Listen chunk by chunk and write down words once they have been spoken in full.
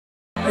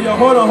Hey, yo,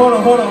 hold on.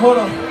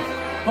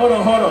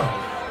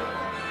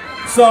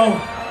 So,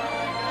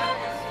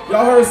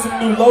 y'all heard some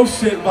new low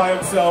shit by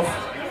himself.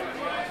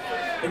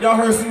 And y'all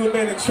heard some new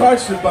man in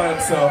charge shit by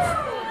himself.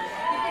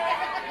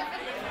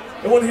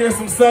 You wanna hear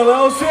some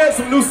sell-out shit?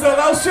 Some new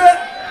sell-out shit? Is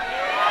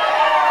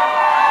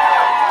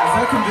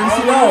that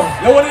convincing?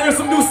 Y'all wanna hear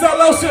some new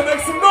sell-out shit?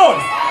 Make some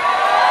noise.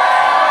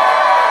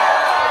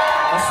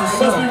 That's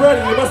You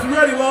must be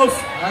ready, Los.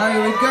 Alright,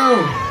 here we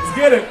go. Let's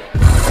get it.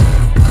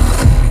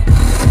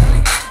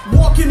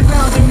 Walking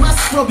around in my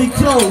scrubby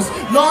clothes.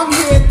 Long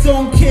hair,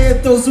 don't care,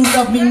 those who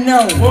love me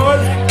know. What?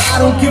 I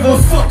don't give a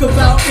fuck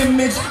about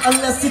image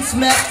unless it's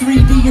matte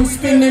 3D and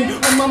spinning.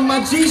 I'm on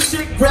my G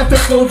shit,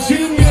 graphical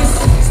genius.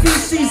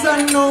 Species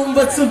unknown,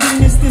 but to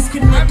Venus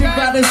disconnected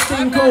by this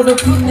thing called a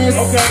penis.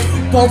 Okay.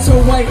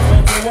 Balter white,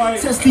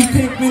 testy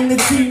pinkman, the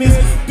team is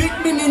big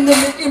men in the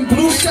mitten,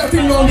 blue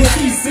shopping on the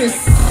thesis.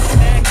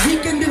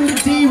 Weekend in the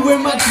D where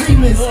my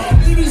dream is.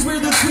 80s where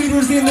the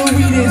tweeters and the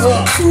weed is.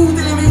 Two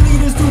daily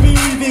leaders to be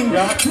leaving.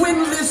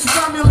 Twinless,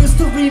 Romulus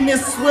to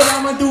remiss. What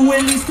I'ma do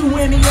at least to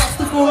any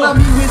obstacle I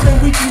meet with,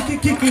 and we can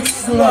kick it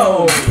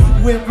slow.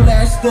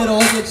 Whiplash that'll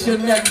get your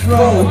neck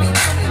broke.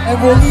 And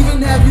we'll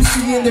even have you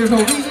seeing there's no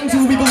reason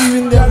to be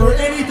believing that we're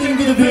anything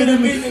but a bit of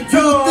me. You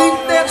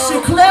think that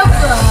you're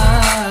clever?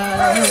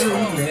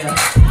 Yeah.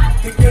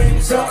 The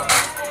game's up.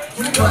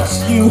 But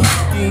you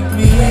ain't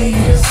me.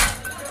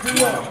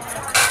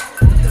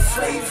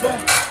 Flavor.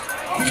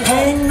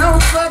 Ain't no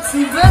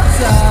foxy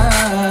better.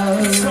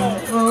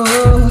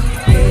 Oh,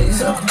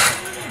 yeah.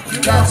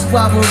 That's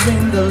why we're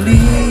in the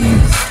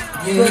lead.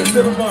 Straight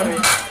to the money.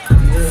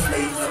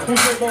 Who's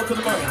straight going to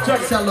the money?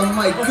 Check it. Tell them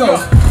Mike, go.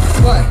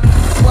 What?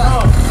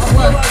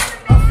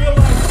 I feel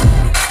like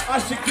I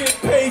should get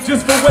paid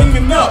just for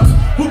waking up.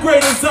 Who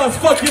great is us?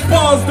 Fuck your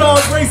bars, dog.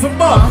 Raise them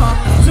up.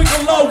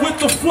 Chicken low with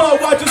the flow.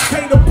 I just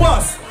came to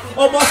bust.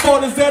 All my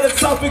thought is that a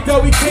topic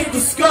that we can't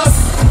discuss.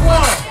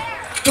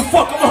 The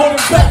fuck I'm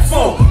holding back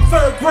for?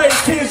 Third grade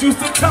kids used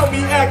to tell me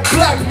act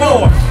black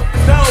more.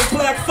 Now I'm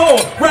Black Thor,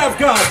 rap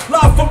god,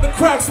 live from the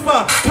crack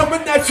spot,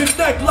 coming at your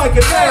neck like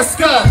an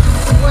ascot.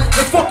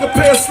 The fuck a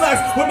pair of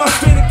slacks with my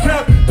fitted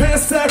cap,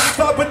 pants sack,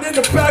 bobbing in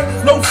the back,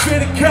 low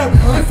fitted cap.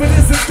 If it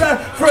isn't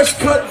that, fresh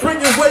cut,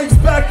 bringing waves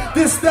back,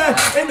 this, that,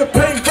 and the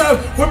paint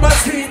rap, where my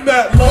team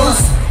at,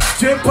 Los.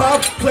 Jim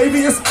Pop,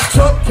 Clavius,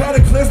 Chuck,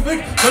 Cataclysmic,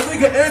 my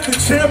nigga and the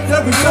champ,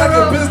 that we back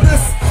in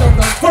business.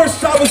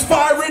 First shot was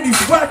firing these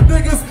whack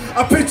niggas.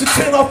 I pitch a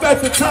 10 off at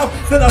the top,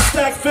 then I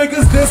stack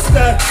figures, this,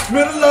 that,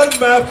 middle of the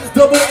map,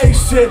 double A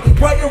shit,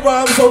 writing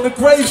rhymes on the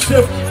grave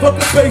shift,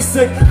 fucking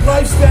basic,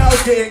 lifestyle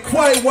getting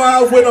quite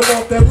wild when I'm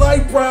off that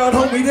light brown,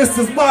 homie, this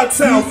is my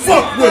town,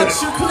 fuck with it.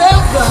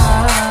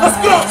 Let's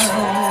go!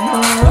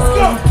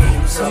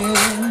 Let's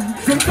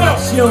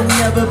go! You'll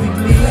never be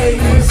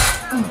pleased.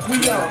 We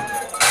are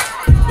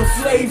the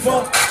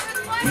flavor,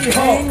 we Ain't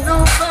home,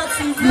 no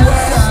foxy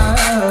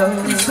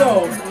better.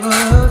 so,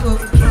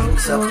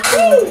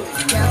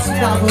 That's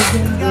why we're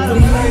in the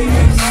lead.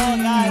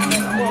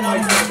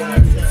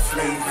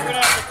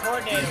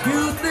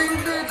 You think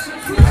that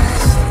you're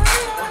crazy,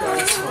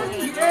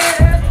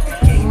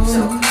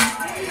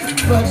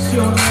 but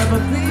you'll never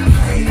be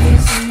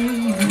easy.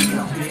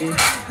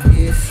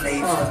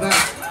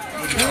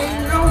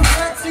 Ain't no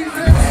foxy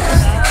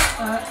better.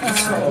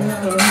 That's why we're in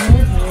the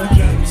lead.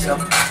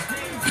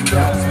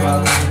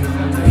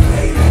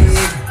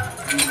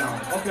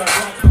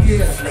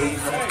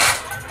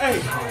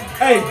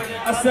 Hey,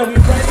 I said we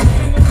raised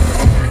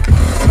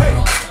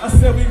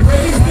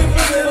in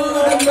the middle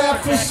of the map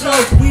for show.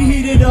 We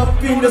heated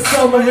up in the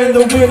summer and the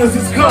winters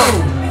is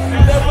cold.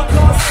 Never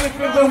caught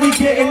slipping when we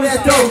getting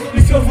that dough,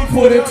 because we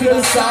put it to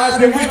the side,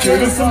 then we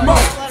give it some more.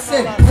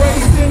 Said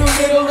raised in the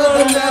middle of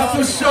the map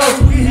for show.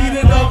 We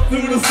heated up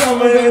through the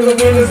summer and the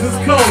winters is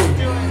cold.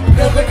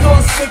 Never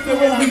caught slipping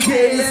when we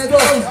getting that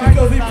dough,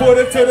 because we put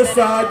it to the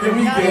side, then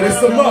we get it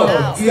some more.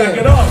 Stack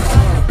it up.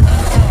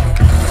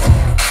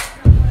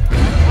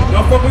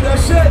 Y'all fuck with that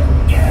shit?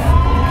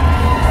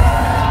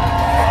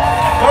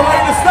 Y'all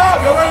ready to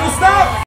stop? Y'all ready to stop?